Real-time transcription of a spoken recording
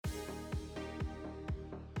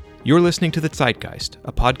You're listening to The Zeitgeist,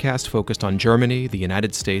 a podcast focused on Germany, the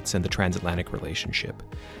United States, and the transatlantic relationship.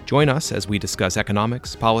 Join us as we discuss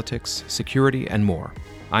economics, politics, security, and more.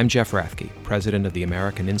 I'm Jeff Rathke, president of the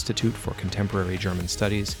American Institute for Contemporary German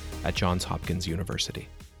Studies at Johns Hopkins University.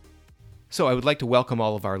 So I would like to welcome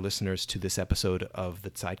all of our listeners to this episode of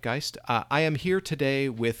The Zeitgeist. I am here today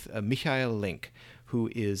with Michael Link,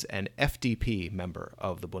 who is an FDP member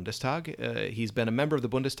of the Bundestag. He's been a member of the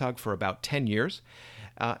Bundestag for about 10 years.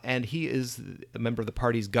 And he is a member of the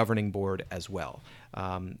party's governing board as well.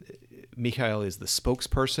 Michael is the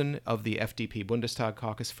spokesperson of the FDP Bundestag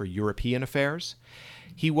Caucus for European Affairs.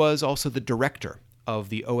 He was also the director of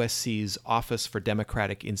the OSCE's Office for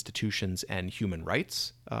Democratic Institutions and Human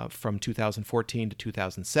Rights from 2014 to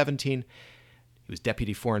 2017. He was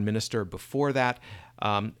deputy foreign minister before that.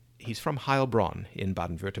 He's from Heilbronn in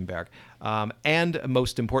Baden-Württemberg. And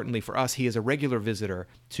most importantly for us, he is a regular visitor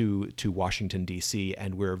to Washington, D.C.,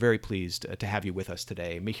 and we're very pleased to have you with us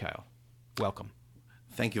today. Michael, welcome.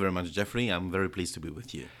 Thank you very much, Jeffrey. I'm very pleased to be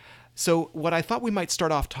with you. So what I thought we might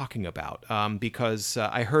start off talking about, because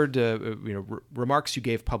I heard remarks you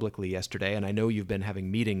gave publicly yesterday, and I know you've been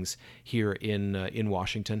having meetings here in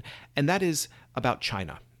Washington, and that is about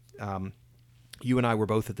China. You and I were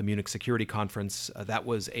both at the Munich Security Conference. That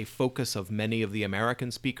was a focus of many of the American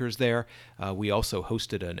speakers there. We also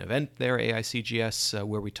hosted an event there, AICGS,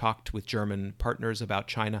 where we talked with German partners about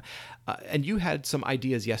China. And you had some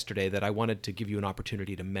ideas yesterday that I wanted to give you an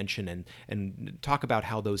opportunity to mention and talk about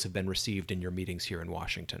how those have been received in your meetings here in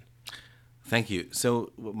Washington. Thank you.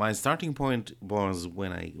 So my starting point was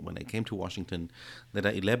when I came to Washington that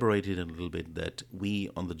I elaborated a little bit that we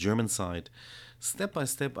on the German side step by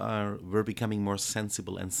step we're becoming more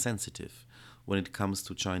sensible and sensitive when it comes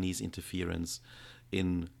to Chinese interference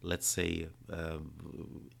in, let's say,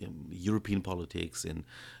 in European politics, in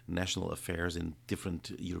national affairs in different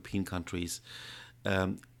European countries,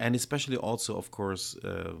 and especially also, of course,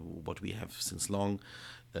 what we have since long,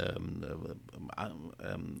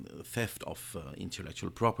 theft of intellectual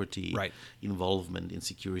property, right. Involvement in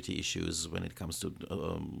security issues when it comes to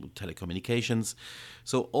telecommunications.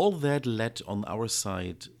 So all that led on our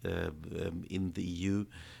side in the EU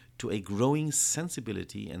to a growing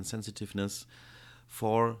sensibility and sensitiveness,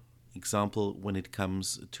 for example, when it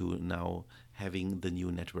comes to now having the new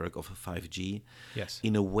network of 5G, yes,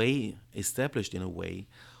 in a way, established in a way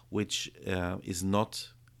which is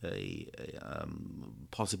not a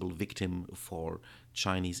possible victim for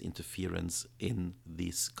Chinese interference in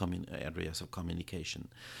these areas of communication.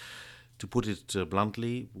 To put it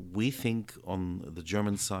bluntly, we think on the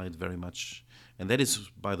German side very much, and that is,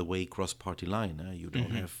 by the way, cross-party line. You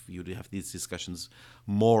have these discussions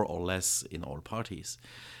more or less in all parties.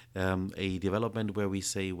 A development where we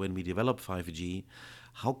say, when we develop 5G,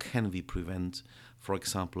 how can we prevent, for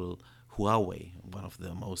example, Huawei, one of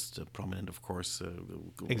the most prominent, of course,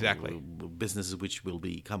 exactly, businesses which will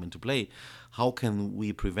come into play. How can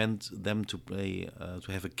we prevent them to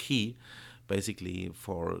have a key, basically,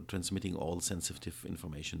 for transmitting all sensitive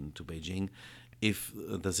information to Beijing, if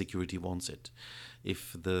the security wants it,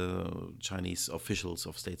 if the Chinese officials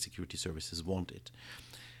of state security services want it?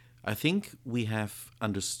 I think we have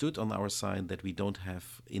understood on our side that we don't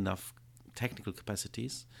have enough technical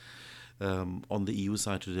capacities on the EU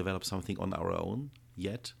side to develop something on our own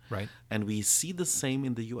yet. Right. And we see the same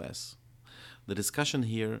in the US. The discussion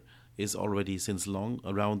here is already since long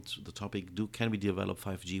around the topic, can we develop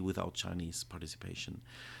 5G without Chinese participation?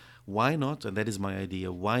 Why not, and that is my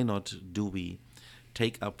idea, why not do we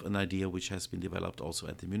take up an idea which has been developed also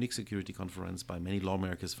at the Munich Security Conference by many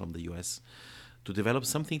lawmakers from the US, to develop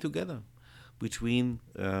something together between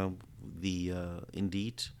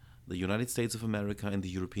indeed the United States of America and the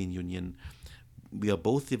European Union. We are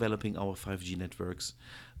both developing our 5G networks.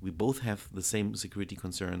 We both have the same security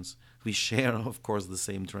concerns. We share, of course, the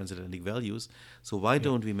same transatlantic values. So why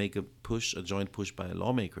don't we make a joint push by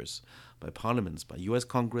lawmakers, by parliaments, by US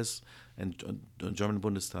Congress and German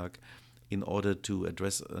Bundestag, in order to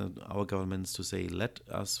address our governments to say, let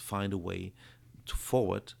us find a way to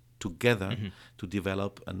forward together to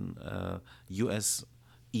develop an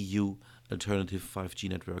US-EU alternative 5G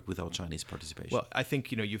network without Chinese participation. Well, I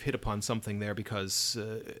think you've hit upon something there, because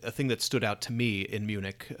a thing that stood out to me in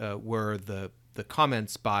Munich were the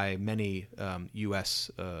comments by many U.S.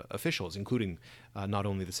 officials, including not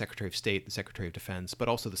only the Secretary of State, the Secretary of Defense, but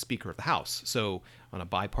also the Speaker of the House. So on a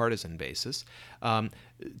bipartisan basis,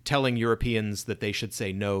 telling Europeans that they should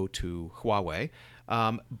say no to Huawei,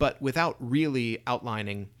 but without really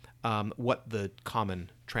outlining what the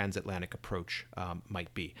common transatlantic approach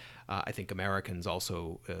might be. I think Americans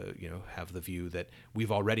also, have the view that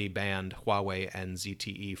we've already banned Huawei and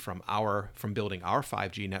ZTE from building our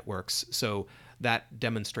 5G networks. So that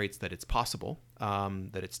demonstrates that it's possible,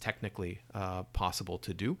 that it's technically possible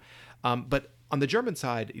to do. But on the German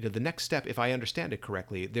side, the next step, if I understand it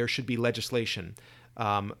correctly, there should be legislation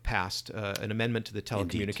passed, an amendment to the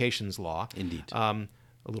telecommunications law. Indeed.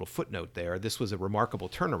 A little footnote there. This was a remarkable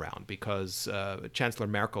turnaround because Chancellor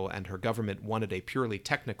Merkel and her government wanted a purely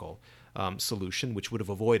technical solution, which would have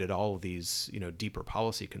avoided all of these, deeper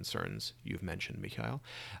policy concerns you've mentioned, Michael.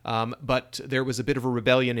 But there was a bit of a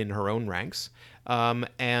rebellion in her own ranks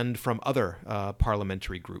and from other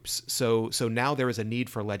parliamentary groups. So now there is a need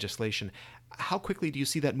for legislation. How quickly do you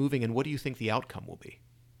see that moving, and what do you think the outcome will be?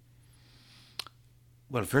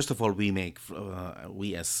 Well, first of all, we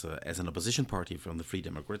as an opposition party from the Free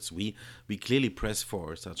Democrats, we clearly press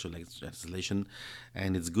for such a legislation,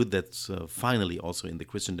 and it's good that finally also in the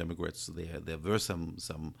Christian Democrats there were some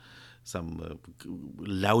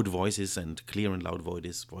loud voices and clear and loud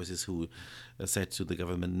voices who said to the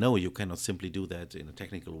government, no, you cannot simply do that in a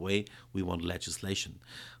technical way. We want legislation.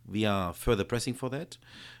 We are further pressing for that.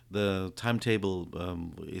 The timetable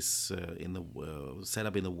is set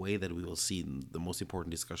up in a way that we will see the most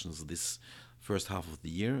important discussions this first half of the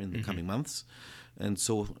year in the coming months. And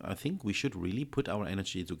so I think we should really put our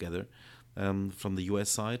energy together from the US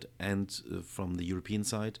side and from the European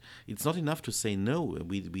side. It's not enough to say no,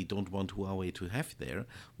 we don't want Huawei to have there.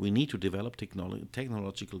 We need to develop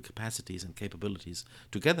technological capacities and capabilities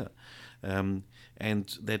together.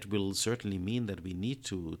 And that will certainly mean that we need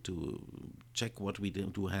to check what we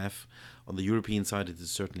do have. On the European side, it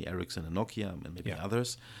is certainly Ericsson and Nokia and maybe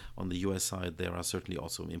others. On the US side, there are certainly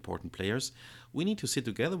also important players. We need to sit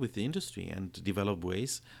together with the industry and develop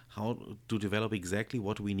ways how to develop exactly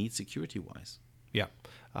what we need security-wise. Yeah.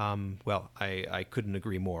 Well, I couldn't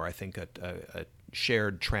agree more. I think a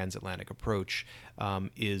shared transatlantic approach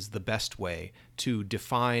is the best way to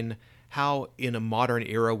define how, in a modern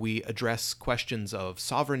era, we address questions of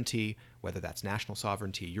sovereignty, whether that's national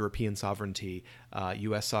sovereignty, European sovereignty,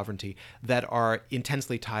 U.S. sovereignty, that are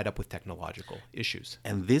intensely tied up with technological issues.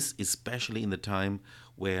 And this especially in the time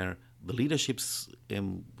where the leaderships,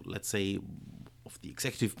 let's say, of the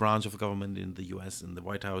executive branch of government in the U.S. and the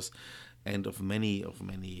White House, and of many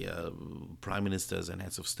prime ministers and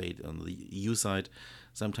heads of state on the EU side,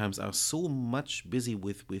 sometimes are so much busy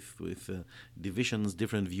with divisions,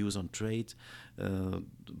 different views on trade,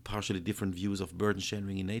 partially different views of burden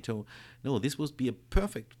sharing in NATO. No, this would be a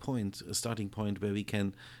perfect point, a starting point where we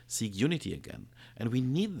can seek unity again. And we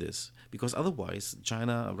need this, because otherwise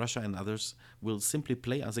China, Russia and others will simply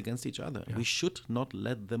play us against each other. Yeah. We should not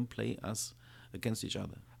let them play us against each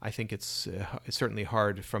other. I think it's certainly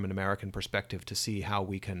hard from an American perspective to see how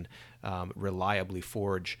we can reliably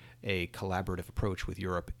forge a collaborative approach with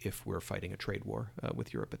Europe if we're fighting a trade war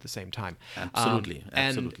with Europe at the same time. Absolutely.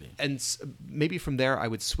 And maybe from there I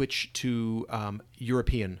would switch to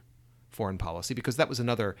European foreign policy, because that was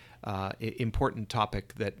another important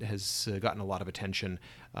topic that has gotten a lot of attention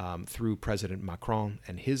through President Macron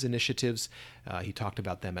and his initiatives. He talked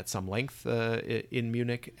about them at some length in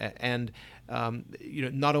Munich, and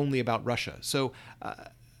not only about Russia. So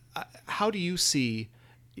how do you see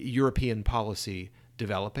European policy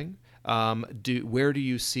developing? Where do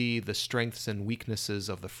you see the strengths and weaknesses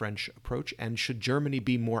of the French approach, and should Germany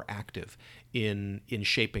be more active in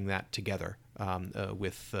shaping that together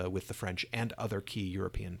with the French and other key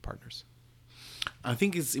European partners? I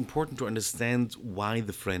think it's important to understand why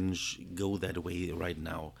the French go that way right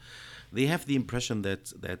now. They have the impression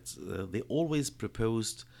that they always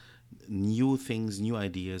proposed new things, new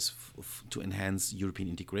ideas to enhance European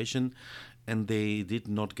integration, and they did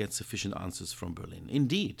not get sufficient answers from Berlin.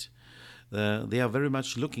 Indeed, they are very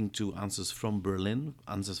much looking to answers from Berlin,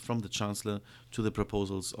 answers from the Chancellor to the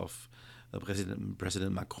proposals of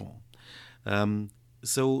President Macron.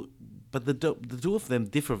 But the two of them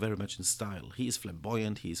differ very much in style. He is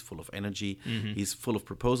flamboyant. He is full of energy. Mm-hmm. He's full of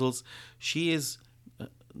proposals. She is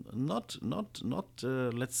not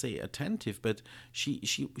let's say attentive, but she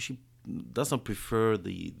does not prefer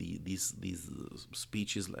these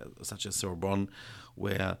speeches such as Sorbonne,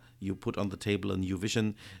 where you put on the table a new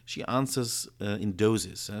vision. She answers in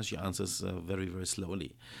doses. She answers very, very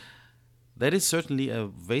slowly. That is certainly a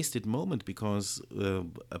wasted moment, because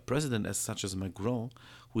a president as such as Macron,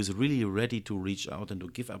 who is really ready to reach out and to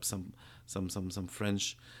give up some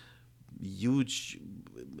French huge,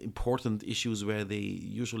 important issues where they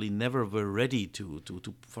usually never were ready to,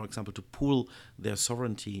 for example, to pool their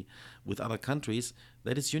sovereignty with other countries.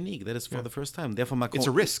 That is unique. That is for the first time. Therefore, Macron, it's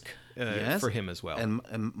a risk yes, for him as well. And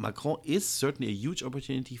Macron is certainly a huge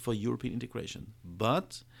opportunity for European integration.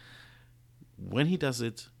 But when he does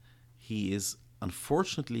it, he is,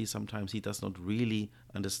 unfortunately, sometimes he does not really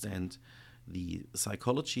understand the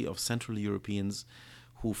psychology of Central Europeans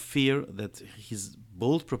who fear that his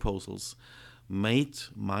bold proposals might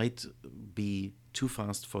be too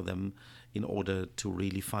fast for them in order to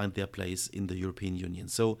really find their place in the European Union.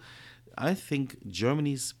 So I think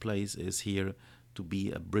Germany's place is here to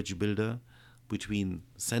be a bridge builder between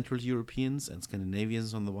Central Europeans and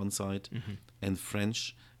Scandinavians on the one side, and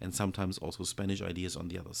French and sometimes also Spanish ideas on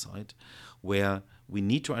the other side, where we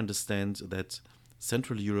need to understand that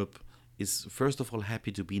Central Europe is first of all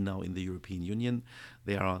happy to be now in the European Union.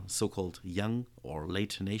 They are so-called young or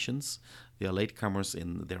late nations. They are latecomers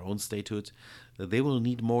in their own statehood. They will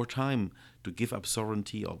need more time to give up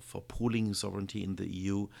sovereignty or for pooling sovereignty in the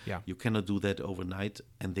EU. Yeah. You cannot do that overnight,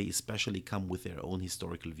 and they especially come with their own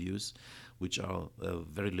historical views, which are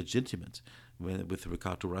very legitimate with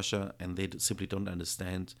regard to Russia, and they simply don't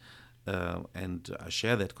understand, and I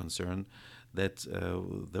share that concern, that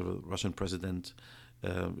the Russian president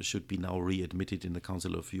should be now readmitted in the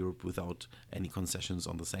Council of Europe without any concessions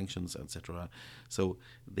on the sanctions, etc. So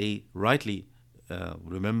they rightly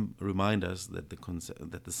remind us that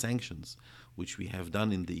the sanctions which we have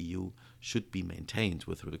done in the EU should be maintained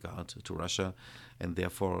with regard to Russia, and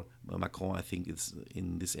therefore Macron, I think, is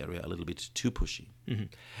in this area a little bit too pushy. Mm-hmm.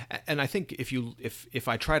 And I think if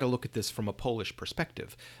I try to look at this from a Polish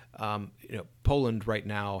perspective, Poland right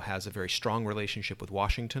now has a very strong relationship with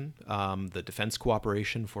Washington. The defense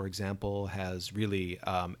cooperation, for example, has really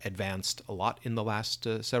advanced a lot in the last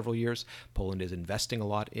several years. Poland is investing a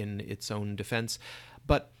lot in its own defense,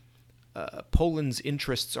 but Poland's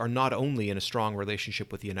interests are not only in a strong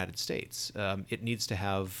relationship with the United States. It needs to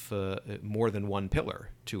have more than one pillar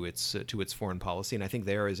to its foreign policy, and I think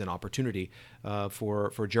there is an opportunity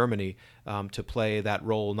for Germany to play that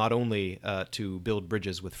role, not only to build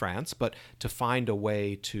bridges with France, but to find a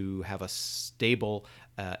way to have a stable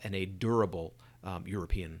and a durable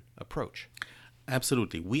European approach.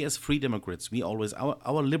 Absolutely. We as Free Democrats, we always,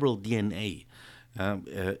 our liberal DNA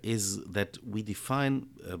is that we define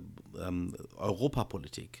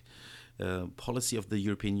Europapolitik, policy of the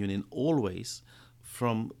European Union, always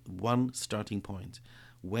from one starting point.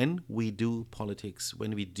 When we do politics,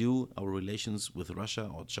 when we do our relations with Russia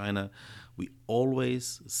or China, we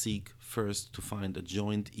always seek first to find a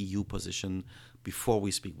joint EU position before we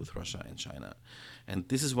speak with Russia and China. And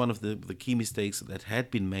this is one of the key mistakes that had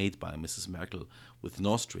been made by Mrs. Merkel with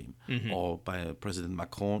Nord Stream, or by President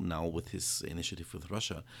Macron now with his initiative with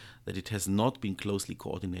Russia, that it has not been closely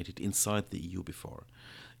coordinated inside the EU before.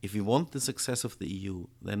 If we want the success of the EU,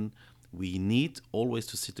 then we need always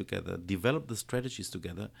to sit together, develop the strategies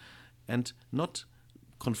together, and not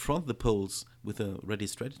confront the Poles with a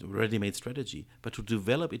ready-made strategy, but to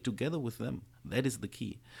develop it together with them. That is the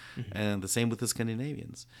key. And the same with the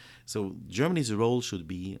Scandinavians. So Germany's role should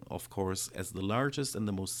be, of course, as the largest and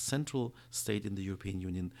the most central state in the European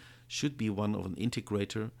Union, should be one of an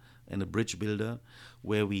integrator and a bridge builder,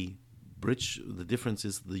 where we bridge the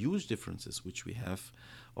differences, the huge differences which we have,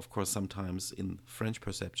 of course, sometimes in French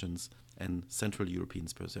perceptions and Central European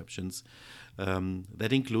perceptions.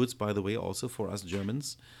 That includes, by the way, also for us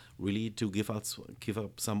Germans, really to give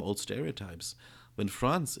up some old stereotypes. When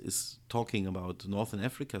France is talking about Northern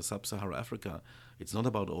Africa, Sub-Saharan Africa, it's not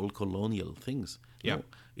about old colonial things. Yeah. No,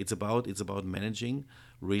 it's about managing,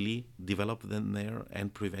 really develop them there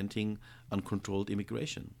and preventing uncontrolled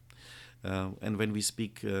immigration. And when we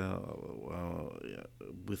speak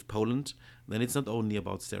with Poland, then it's not only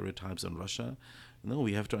about stereotypes on Russia. No,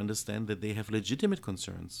 we have to understand that they have legitimate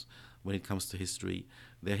concerns when it comes to history.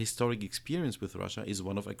 Their historic experience with Russia is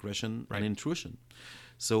one of aggression and intrusion.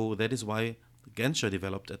 So that is why Genscher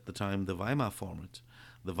developed at the time the Weimar format,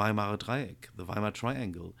 the Weimar Dreieck, the Weimar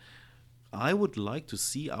Triangle. I would like to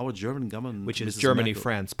see our German government... Which is Mrs. Germany, Merkel,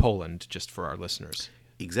 France, Poland, just for our listeners.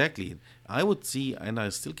 Exactly. I would see, and I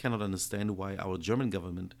still cannot understand why our German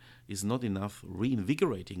government is not enough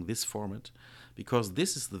reinvigorating this format, because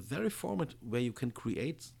this is the very format where you can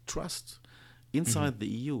create trust inside the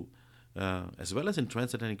EU, as well as in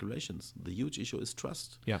transatlantic relations. The huge issue is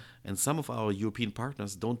trust. Yeah. And some of our European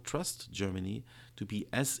partners don't trust Germany to be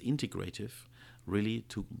as integrative, really,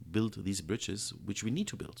 to build these bridges, which we need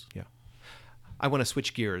to build. Yeah. I want to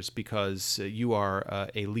switch gears because you are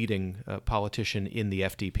a leading politician in the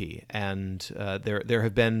FDP, and there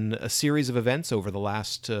have been a series of events over the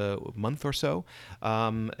last month or so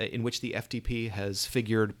in which the FDP has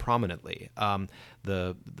figured prominently.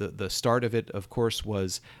 The start of it, of course,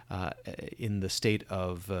 was in the state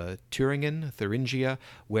of Thuringia,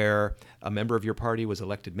 where a member of your party was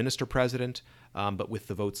elected minister president, but with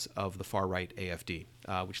the votes of the far-right AfD,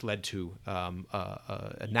 which led to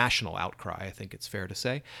a national outcry, I think it's fair to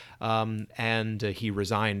say, and he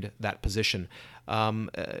resigned that position.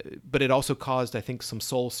 But it also caused, I think, some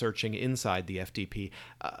soul-searching inside the FDP.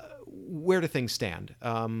 Where do things stand?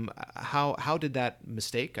 How did that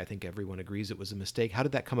mistake, I think everyone agrees it was a mistake, how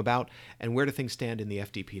did that come about, and where do things stand in the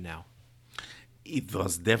FDP now? It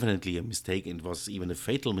was definitely a mistake. It was even a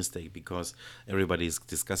fatal mistake, because everybody is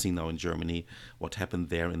discussing now in Germany what happened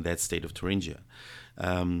there in that state of Thuringia.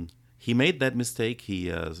 He made that mistake.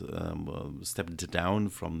 He stepped down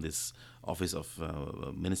from this office of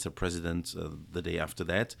minister president the day after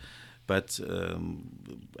that. But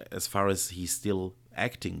as far as he's still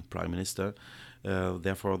acting prime minister,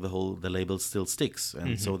 therefore the label still sticks,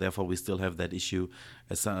 and so therefore we still have that issue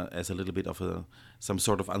as a little bit of some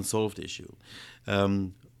sort of unsolved issue.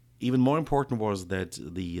 Even more important was that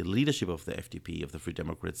the leadership of the FDP, of the Free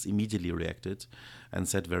Democrats, immediately reacted and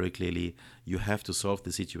said very clearly, you have to solve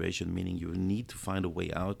the situation, meaning you need to find a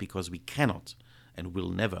way out, because we cannot and will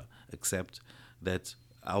never accept that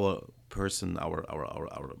our person,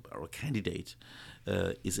 our candidate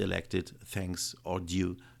is elected thanks or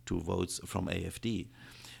due to votes from AfD.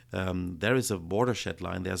 There is a watershed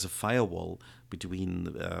line, there's a firewall between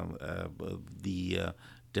the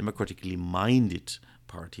democratically minded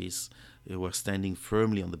parties who are standing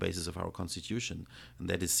firmly on the basis of our constitution, and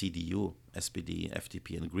that is CDU, SPD,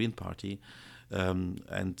 FDP, and Green Party.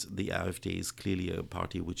 And the AfD is clearly a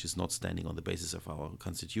party which is not standing on the basis of our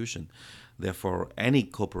constitution. Therefore, any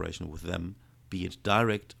cooperation with them, be it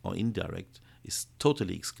direct or indirect, is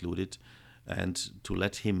totally excluded. And to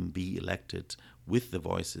let him be elected with the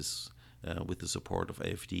voices, with the support of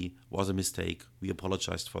AfD, was a mistake. We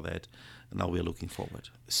apologized for that, and now we are looking forward.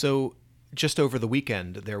 So, just over the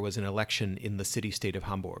weekend, there was an election in the city-state of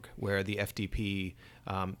Hamburg, where the FDP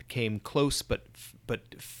came close, but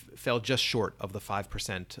fell just short of the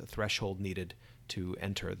 5% threshold needed to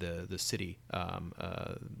enter the city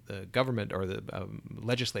the government or the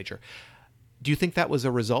legislature. Do you think that was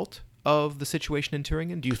a result of the situation in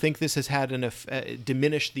Thüringen? Do you think this has had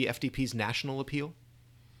diminished the FDP's national appeal?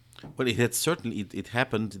 Well, it had certainly. It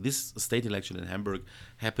happened. This state election in Hamburg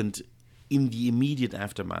happened in the immediate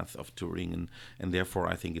aftermath of Thüringen, and therefore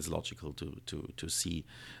I think it's logical to see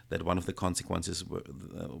that one of the consequences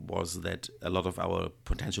was that a lot of our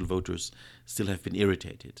potential voters still have been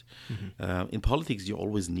irritated. In politics, you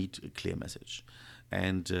always need a clear message.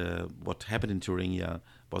 And what happened in Thuringia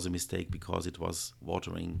was a mistake, because it was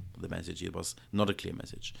watering the message. It was not a clear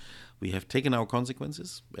message. We have taken our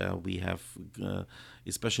consequences. We have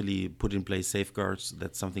especially put in place safeguards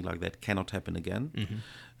that something like that cannot happen again.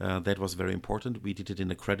 That was very important. We did it in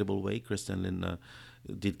a credible way. Christian Lindner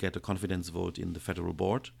did get a confidence vote in the federal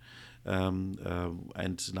board.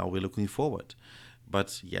 And now we're looking forward.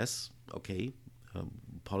 But yes, okay,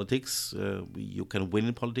 politics, you can win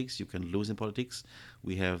in politics, you can lose in politics.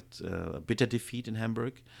 We had a bitter defeat in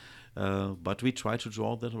Hamburg, but we try to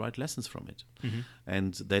draw the right lessons from it.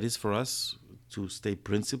 And that is for us to stay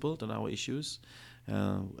principled on our issues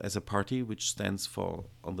as a party which stands for,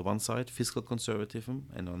 on the one side, fiscal conservatism,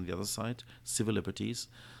 and on the other side, civil liberties,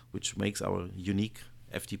 which makes our unique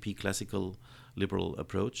FDP classical liberal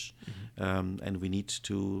approach. And we need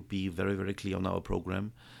to be very, very clear on our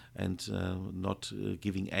program, and not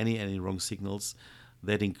giving any wrong signals.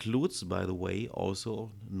 That includes, by the way,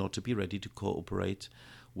 also not to be ready to cooperate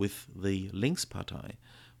with the Linkspartei,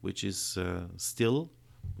 which is still,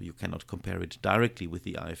 you cannot compare it directly with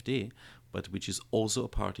the AfD, but which is also a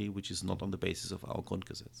party which is not on the basis of our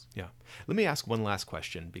Grundgesetz. Yeah. Let me ask one last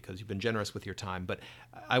question, because you've been generous with your time, but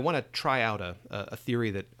I want to try out a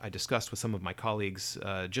theory that I discussed with some of my colleagues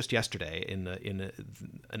just yesterday in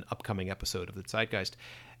an upcoming episode of the Zeitgeist,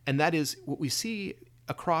 and that is what we see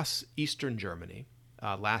across Eastern Germany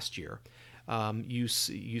last year. You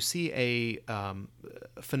see a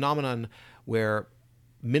phenomenon where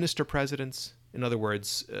minister presidents, in other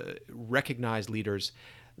words, recognized leaders,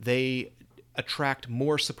 they attract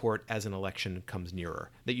more support as an election comes nearer.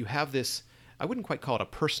 That you have this, I wouldn't quite call it a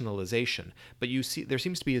personalization, but you see there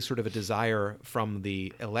seems to be a sort of a desire from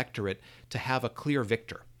the electorate to have a clear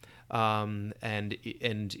victor. and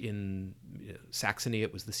in Saxony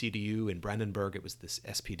it was the CDU, in Brandenburg it was the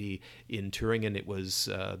SPD, in Thüringen it was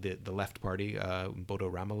the left party, Bodo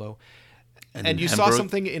Ramelow, and you saw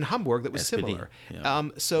something in Hamburg that was SPD, similar. yeah.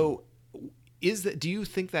 So do you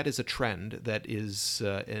think that is a trend that is,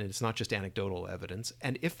 and it's not just anecdotal evidence?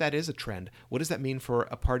 And if that is a trend, what does that mean for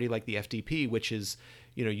a party like the FDP, which is,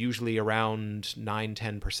 usually around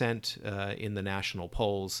 9-10% in the national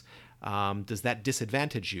polls? Does that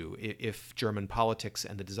disadvantage you if German politics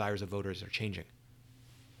and the desires of voters are changing?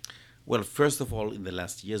 Well, first of all, in the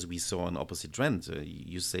last years, we saw an opposite trend.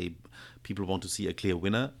 You say people want to see a clear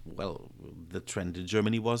winner. Well, the trend in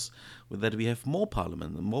Germany was that we have more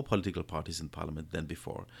parliament, more political parties in parliament than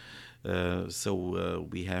before. So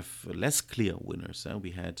we have less clear winners. We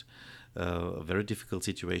had a very difficult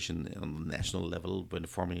situation on the national level when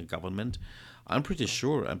forming a government. I'm pretty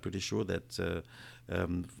sure that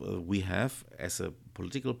we have, as a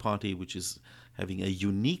political party which is having a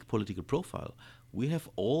unique political profile, we have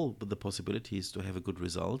all the possibilities to have a good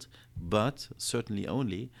result, but certainly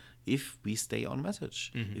only if we stay on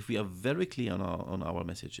message, if we are very clear on our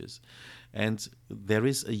messages. And there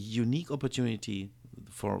is a unique opportunity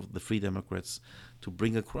for the Free Democrats to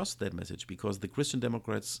bring across that message, because the Christian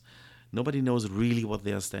Democrats, nobody knows really what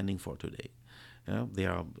they are standing for today. They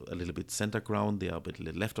are a little bit center ground, they are a bit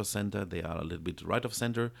left of center, they are a little bit right of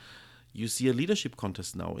center. You see a leadership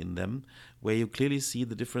contest now in them, where you clearly see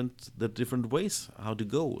the different ways how to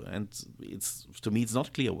go, and to me it's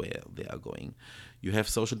not clear where they are going. You have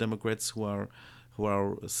social democrats who are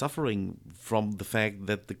suffering from the fact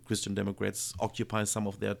that the Christian Democrats occupy some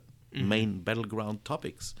of their main battleground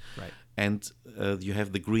topics. Right. And you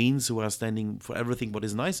have the Greens who are standing for everything what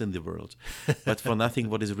is nice in the world, but for nothing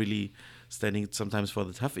what is really standing sometimes for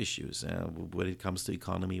the tough issues when it comes to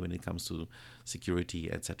economy, when it comes to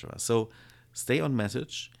security, etc. So stay on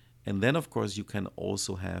message, and then of course you can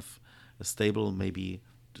also have a stable, maybe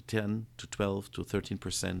 10 to 12 to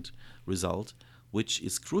 13% result, which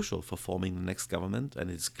is crucial for forming the next government,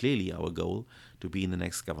 and it's clearly our goal to be in the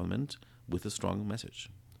next government with a strong message.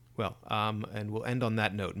 Well, and we'll end on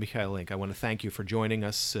that note. Michael Link, I want to thank you for joining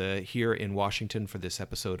us here in Washington for this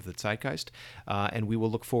episode of The Zeitgeist, and we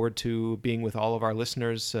will look forward to being with all of our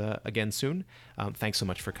listeners again soon. Thanks so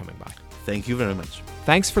much for coming by. Thank you very much.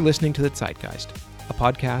 Thanks for listening to The Zeitgeist, a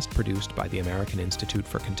podcast produced by the American Institute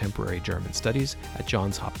for Contemporary German Studies at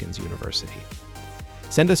Johns Hopkins University.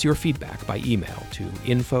 Send us your feedback by email to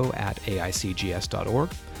info@aicgs.org,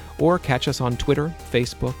 or catch us on Twitter,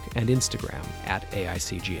 Facebook, and Instagram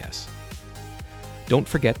 @AICGS. Don't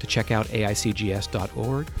forget to check out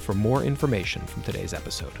aicgs.org for more information from today's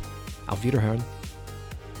episode. Auf Wiederhören.